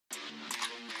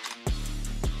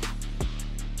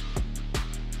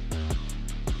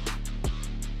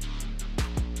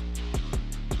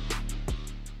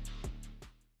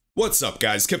What's up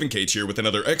guys, kevincage here with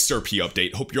another XRP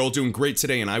update. Hope you're all doing great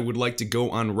today, and I would like to go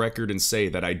on record and say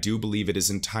that I do believe it is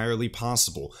entirely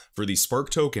possible for the Spark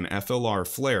token FLR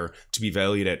Flare to be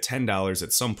valued at $10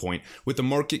 at some point, with a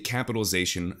market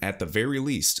capitalization at the very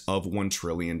least of $1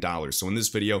 trillion. So in this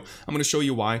video, I'm going to show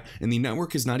you why, and the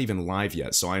network is not even live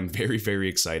yet, so I'm very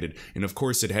excited. And of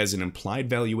course it has an implied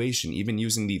valuation, even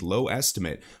using the low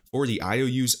estimate for the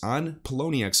IOUs on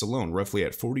Poloniex alone, roughly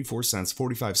at 44 cents,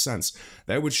 45 cents.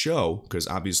 That would show, because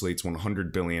obviously it's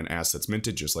 100 billion assets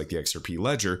minted, just like the XRP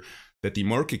ledger, that the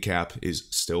market cap is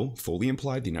still fully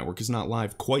implied. The network is not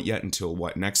live quite yet until,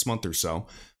 what, next month or so.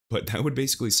 But that would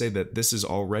basically say that this is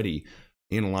already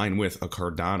in line with a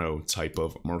Cardano type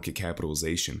of market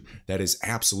capitalization. That is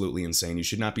absolutely insane. You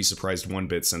should not be surprised one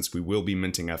bit, since we will be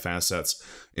minting F assets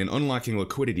and unlocking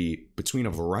liquidity between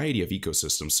a variety of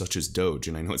ecosystems such as Doge.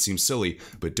 And I know it seems silly,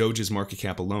 but Doge's market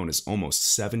cap alone is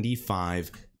almost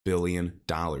 $75 billion.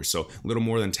 So a little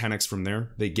more than 10x from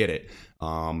there. They get it.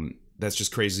 That's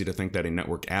just crazy to think that a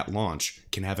network at launch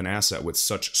can have an asset with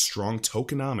such strong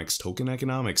token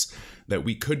economics, that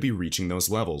we could be reaching those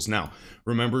levels. Now,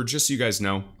 remember, just so you guys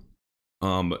know,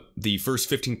 the first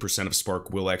 15% of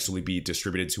Spark will actually be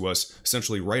distributed to us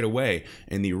essentially right away,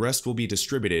 and the rest will be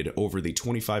distributed over the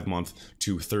 25-month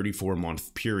to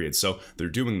 34-month period. So they're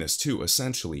doing this to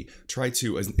essentially try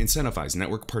to incentivize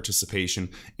network participation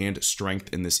and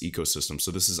strength in this ecosystem. So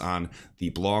this is on the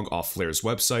blog off Flare's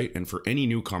website, and for any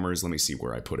newcomers, let me see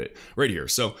where I put it, right here.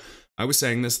 So I was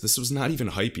saying this was not even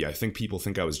hypey. I think people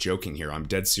think I was joking here. I'm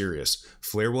dead serious.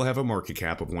 Flare will have a market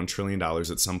cap of $1 trillion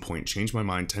at some point. Change my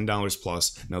mind, $10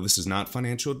 plus. Now, this is not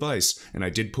financial advice, and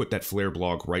I did put that Flare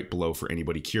blog right below for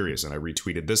anybody curious, and I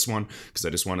retweeted this one because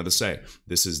I just wanted to say,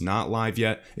 this is not live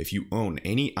yet. If you own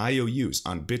any IOUs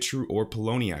on 𝘵𝘢𝘢 or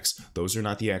Poloniex, those are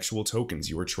not the actual tokens.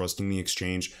 You are trusting the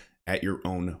exchange at your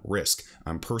own risk.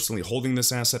 I'm personally holding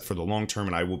this asset for the long term,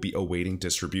 and I will be awaiting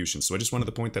distribution. So I just wanted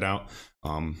to point that out.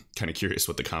 Kind of curious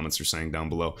what the comments are saying down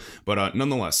below. But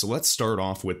nonetheless, so let's start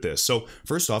off with this. So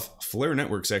first off, Flare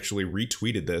Networks actually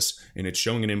retweeted this, and it's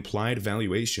showing an implied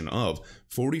valuation of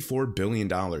 $44 billion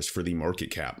for the market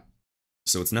cap.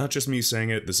 So it's not just me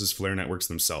saying it, this is Flare Networks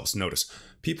themselves. Notice,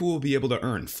 people will be able to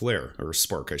earn Flare, or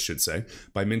Spark I should say,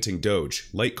 by minting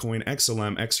Doge, Litecoin,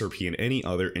 XLM, XRP, and any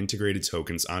other integrated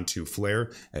tokens onto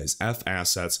Flare as F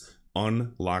assets,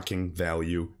 unlocking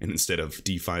value, and instead of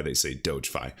DeFi they say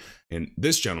DogeFi. And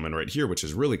this gentleman right here, which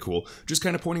is really cool, just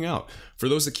kind of pointing out, for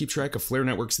those that keep track of Flare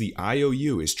Networks, the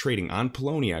IOU is trading on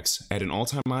Poloniex at an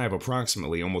all-time high of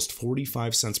approximately almost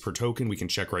 45 cents per token. We can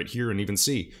check right here and even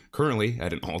see currently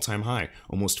at an all-time high,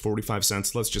 almost 45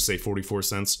 cents, let's just say 44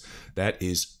 cents. That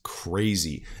is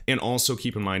crazy. And also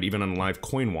keep in mind, even on live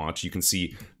coin watch, you can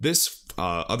see this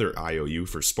other IOU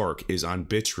for Spark is on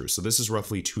𝘵𝘢𝘢. So this is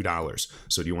roughly $2.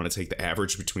 So do you want to take the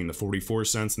average between the 44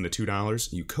 cents and the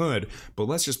 $2? You could, but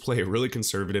let's just play it really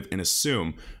conservative and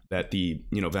assume that the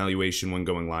valuation when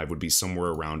going live would be somewhere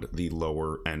around the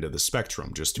lower end of the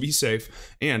spectrum, just to be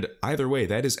safe. And either way,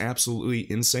 that is absolutely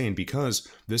insane, because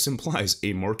this implies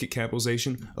a market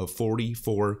capitalization of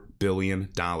 $44 billion.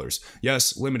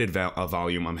 Yes, limited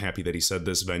volume. I'm happy that he said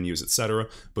this, venues, etc.,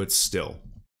 but still.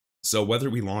 So whether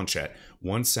we launch at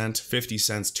 1 cent, 50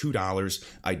 cents, $2,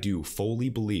 I do fully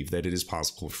believe that it is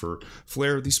possible for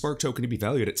Flare, the Spark token, to be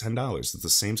valued at $10. It's the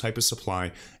same type of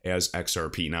supply as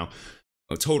XRP. Now,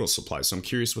 a total supply. So I'm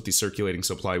curious what the circulating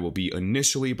supply will be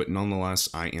initially, but nonetheless,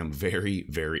 I am very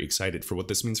excited for what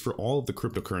this means for all of the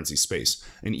cryptocurrency space.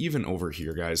 And even over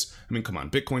here, guys, I mean, come on,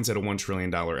 Bitcoin's at a $1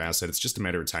 trillion asset. It's just a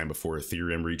matter of time before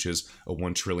Ethereum reaches a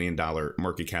 $1 trillion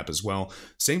market cap as well.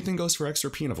 Same thing goes for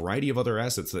XRP and a variety of other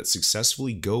assets that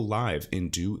successfully go live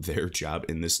and do their job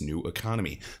in this new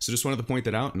economy. So just wanted to point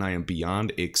that out, and I am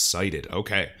beyond excited.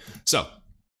 Okay, so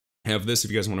have this if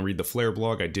you guys want to read the Flare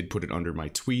blog. I did put it under my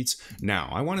tweets. Now,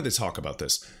 I wanted to talk about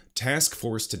this. Task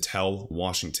force to tell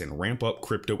Washington, ramp up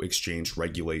crypto exchange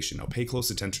regulation. Now, pay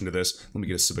close attention to this. Let me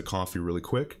get a sip of coffee really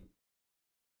quick.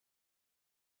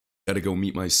 Gotta go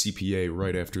meet my CPA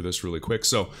right after this really quick.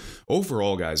 So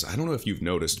overall, guys, I don't know if you've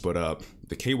noticed, but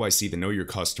the KYC, the know your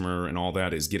customer and all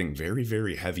that, is getting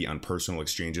very heavy on personal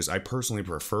exchanges. I personally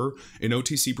prefer an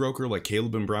OTC broker like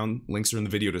Caleb and Brown. Links are in the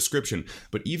video description.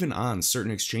 But even on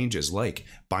certain exchanges like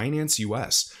Binance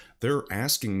US, they're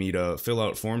asking me to fill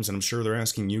out forms, and I'm sure they're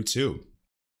asking you too.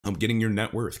 I'm getting your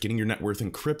net worth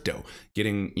in crypto,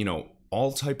 getting,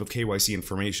 all type of KYC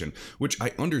information, which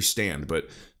I understand, but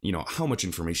how much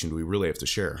information do we really have to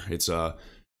share? It's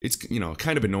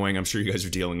kind of annoying. I'm sure you guys are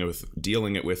dealing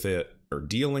with it are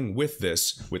dealing with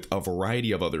this with a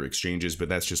variety of other exchanges, but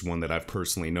that's just one that I've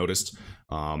personally noticed.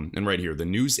 And right here, the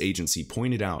news agency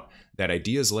pointed out that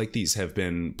ideas like these have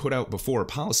been put out before,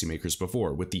 policymakers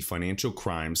before, with the Financial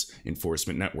Crimes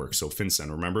Enforcement Network. So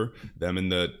FinCEN, remember? Them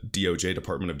and the DOJ,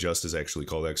 Department of Justice, actually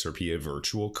called XRP a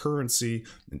virtual currency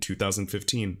in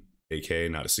 2015. aka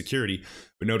not a security,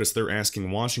 but notice they're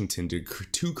asking Washington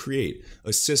to create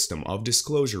a system of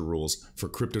disclosure rules for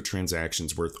crypto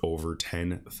transactions worth over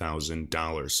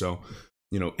 $10,000. So,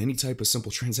 you know, any type of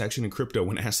simple transaction in crypto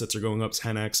when assets are going up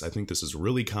 10x, I think this is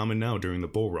really common now during the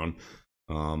bull run.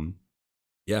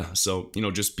 Yeah, so, you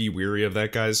know, just be wary of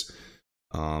that, guys.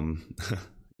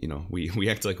 You know, we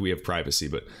act like we have privacy,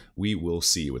 but we will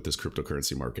see with this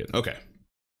cryptocurrency market. Okay.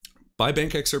 Buy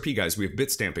Bank XRP, guys. We have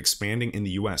Bitstamp expanding in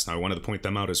the US. Now, I wanted to point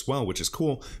them out as well, which is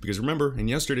cool, because remember, in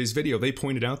yesterday's video, they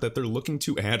pointed out that they're looking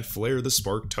to add 𝘓𝘪 the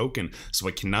Spark token. So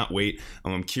I cannot wait.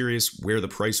 I'm curious where the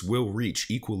price will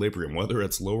reach equilibrium, whether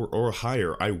it's lower or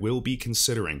higher. I will be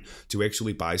considering to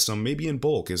actually buy some, maybe in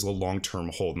bulk, as a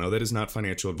long-term hold. Now, that is not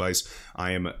financial advice.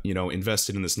 I am, you know,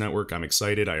 invested in this network. I'm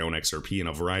excited. I own XRP and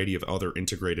a variety of other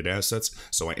integrated assets,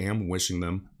 so I am wishing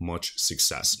them much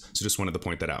success. So just wanted to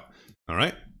point that out. All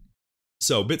right.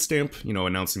 So Bitstamp, you know,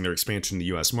 announcing their expansion in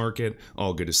the US market,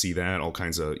 all good to see that, all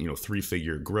kinds of, you know,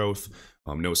 3-figure growth,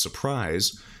 no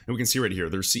surprise. And we can see right here,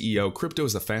 their CEO, crypto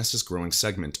is the fastest growing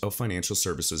segment of financial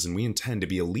services, and we intend to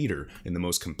be a leader in the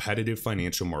most competitive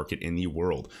financial market in the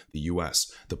world, the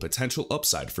US. The potential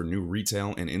upside for new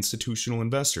retail and institutional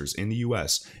investors in the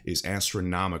US is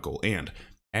astronomical, and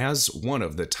as one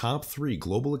of the top 3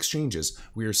 global exchanges,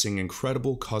 we are seeing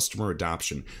incredible customer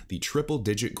adoption. The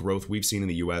triple-digit growth we've seen in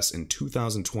the US in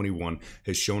 2021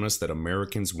 has shown us that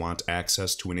Americans want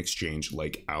access to an exchange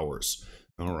like ours.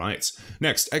 All right.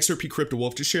 Next, XRP Crypto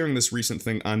Wolf just sharing this recent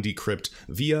thing on Decrypt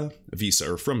via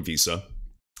Visa, or from Visa.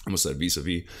 I almost said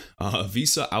Visa-V.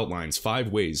 Visa outlines 5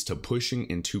 ways to pushing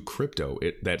into crypto,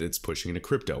 that it's pushing into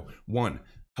crypto. 1.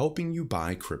 Helping you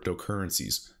buy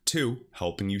cryptocurrencies. 2,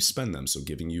 helping you spend them, so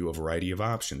giving you a variety of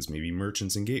options, maybe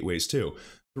merchants and gateways too.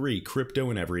 3, crypto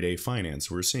and everyday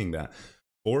finance, we're seeing that.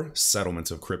 4,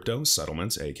 settlements of crypto,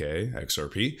 settlements, aka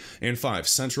XRP. And 5,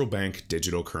 central bank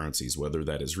digital currencies, whether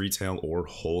that is retail or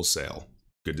wholesale.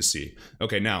 Good to see.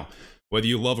 Okay, now, whether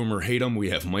you love him or hate him, we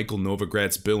have Michael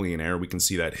Novogratz, billionaire. We can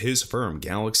see that his firm,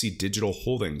 Galaxy Digital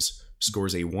Holdings,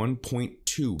 scores a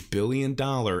 $1.2 billion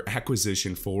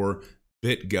acquisition for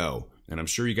BitGo. And I'm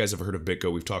sure you guys have heard of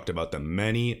BitGo. We've talked about them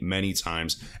many, many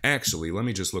times. Actually, let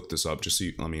me just look this up. Just so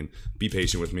you, I mean, be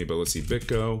patient with me, but let's see.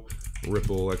 BitGo,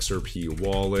 Ripple, XRP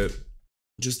wallet.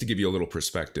 Just to give you a little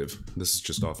perspective. This is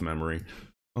just off memory.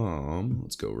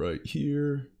 Let's go right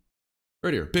here.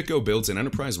 Right here, BitGo builds an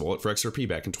enterprise wallet for XRP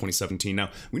back in 2017.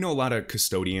 Now, we know a lot of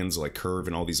custodians like Curve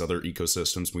and all these other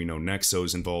ecosystems. We know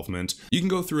Nexo's involvement. You can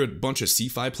go through a bunch of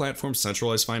CeFi platforms,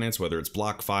 centralized finance, whether it's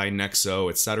BlockFi, Nexo,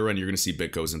 etc., and you're going to see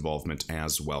BitGo's involvement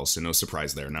as well. So no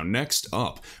surprise there. Now, next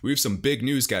up, we have some big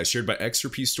news, guys, shared by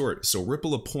XRP Store. So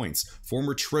Ripple appoints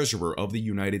former treasurer of the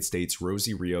United States,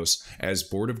 Rosie Rios, as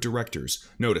board of directors.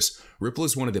 Notice, Ripple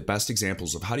is one of the best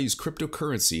examples of how to use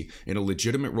cryptocurrency in a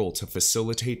legitimate role to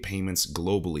facilitate payments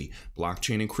globally.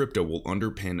 Blockchain and crypto will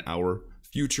underpin our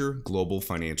future global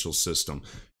financial system.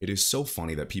 It is so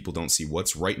funny that people don't see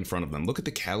what's right in front of them. Look at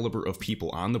the caliber of people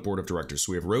on the board of directors.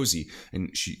 So we have Rosie,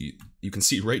 and you can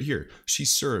see right here, she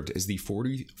served as the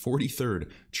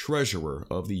 43rd treasurer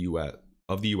of the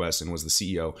US and was the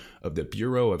CEO of the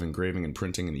Bureau of Engraving and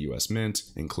Printing in the US Mint,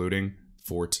 including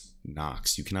Fort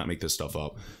Knox. You cannot make this stuff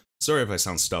up. Sorry if I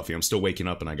sound stuffy. I'm still waking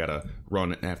up and I gotta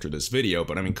run after this video.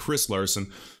 But I mean, Chris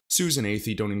Larson, Susan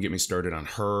Athey, don't even get me started on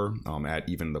her. At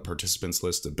even the participants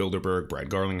list of Bilderberg,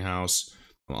 Brad Garlinghouse.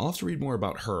 I'll have to read more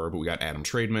about her, but we got Adam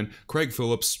Trademan, Craig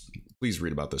Phillips. Please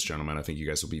read about this gentleman. I think you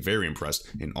guys will be very impressed.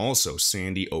 And also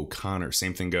Sandy O'Connor.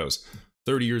 Same thing goes.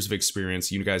 30 years of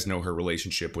experience. You guys know her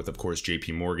relationship with, of course,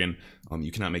 JP Morgan.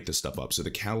 You cannot make this stuff up. So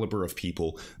the caliber of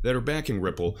people that are backing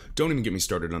Ripple, don't even get me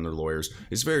started on their lawyers,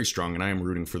 is very strong, and I am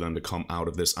rooting for them to come out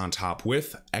of this on top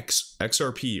with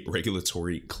XRP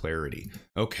regulatory clarity.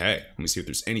 Okay, let me see if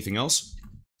there's anything else.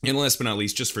 And last but not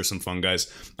least, just for some fun,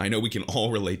 guys, I know we can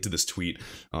all relate to this tweet.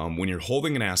 When you're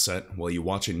holding an asset while you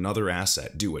watch another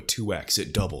asset do a 2x,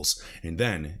 it doubles. And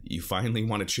then you finally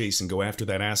want to chase and go after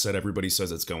that asset. Everybody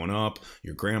says it's going up.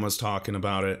 Your grandma's talking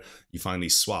about it. You finally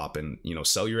swap and, you know,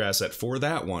 sell your asset for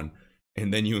that one.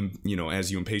 And then you know,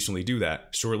 as you impatiently do that,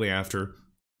 shortly after,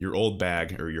 your old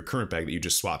bag or your current bag that you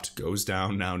just swapped goes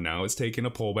down. Now it's taking a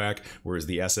pullback, whereas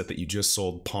the asset that you just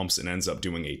sold pumps and ends up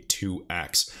doing a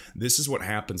 2x. This is what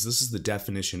happens. This is the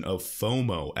definition of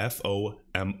FOMO,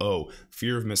 FOMO,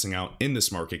 fear of missing out in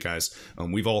this market, guys.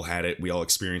 We've all had it. We all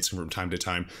experience it from time to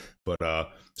time.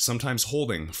 But sometimes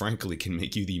holding, frankly, can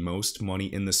make you the most money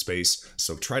in the space.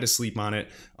 So try to sleep on it.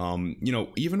 You know,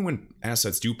 even when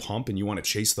assets do pump and you want to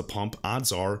chase the pump,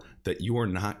 odds are that you are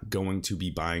not going to be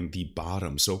buying the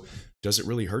bottom. So does it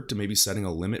really hurt to maybe setting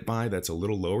a limit buy that's a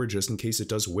little lower just in case it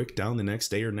does wick down the next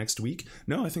day or next week?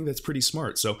 No, I think that's pretty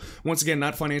smart. So once again,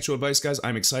 not financial advice, guys.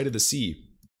 I'm excited to see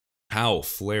how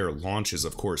FLR launches,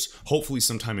 of course, hopefully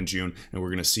sometime in June, and we're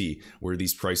going to see where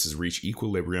these prices reach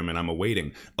equilibrium, and I'm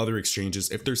awaiting other exchanges.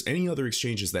 If there's any other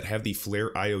exchanges that have the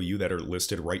FLR IOU that are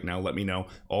listed right now, let me know.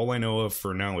 All I know of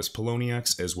for now is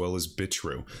Poloniex as well as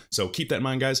𝘵𝘠𝘠. So keep that in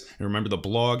mind, guys, and remember the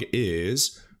blog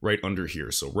is right under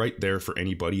here, so right there for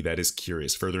anybody that is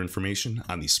curious. Further information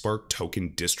on the Spark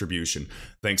token distribution.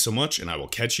 Thanks so much, and I will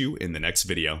catch you in the next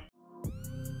video.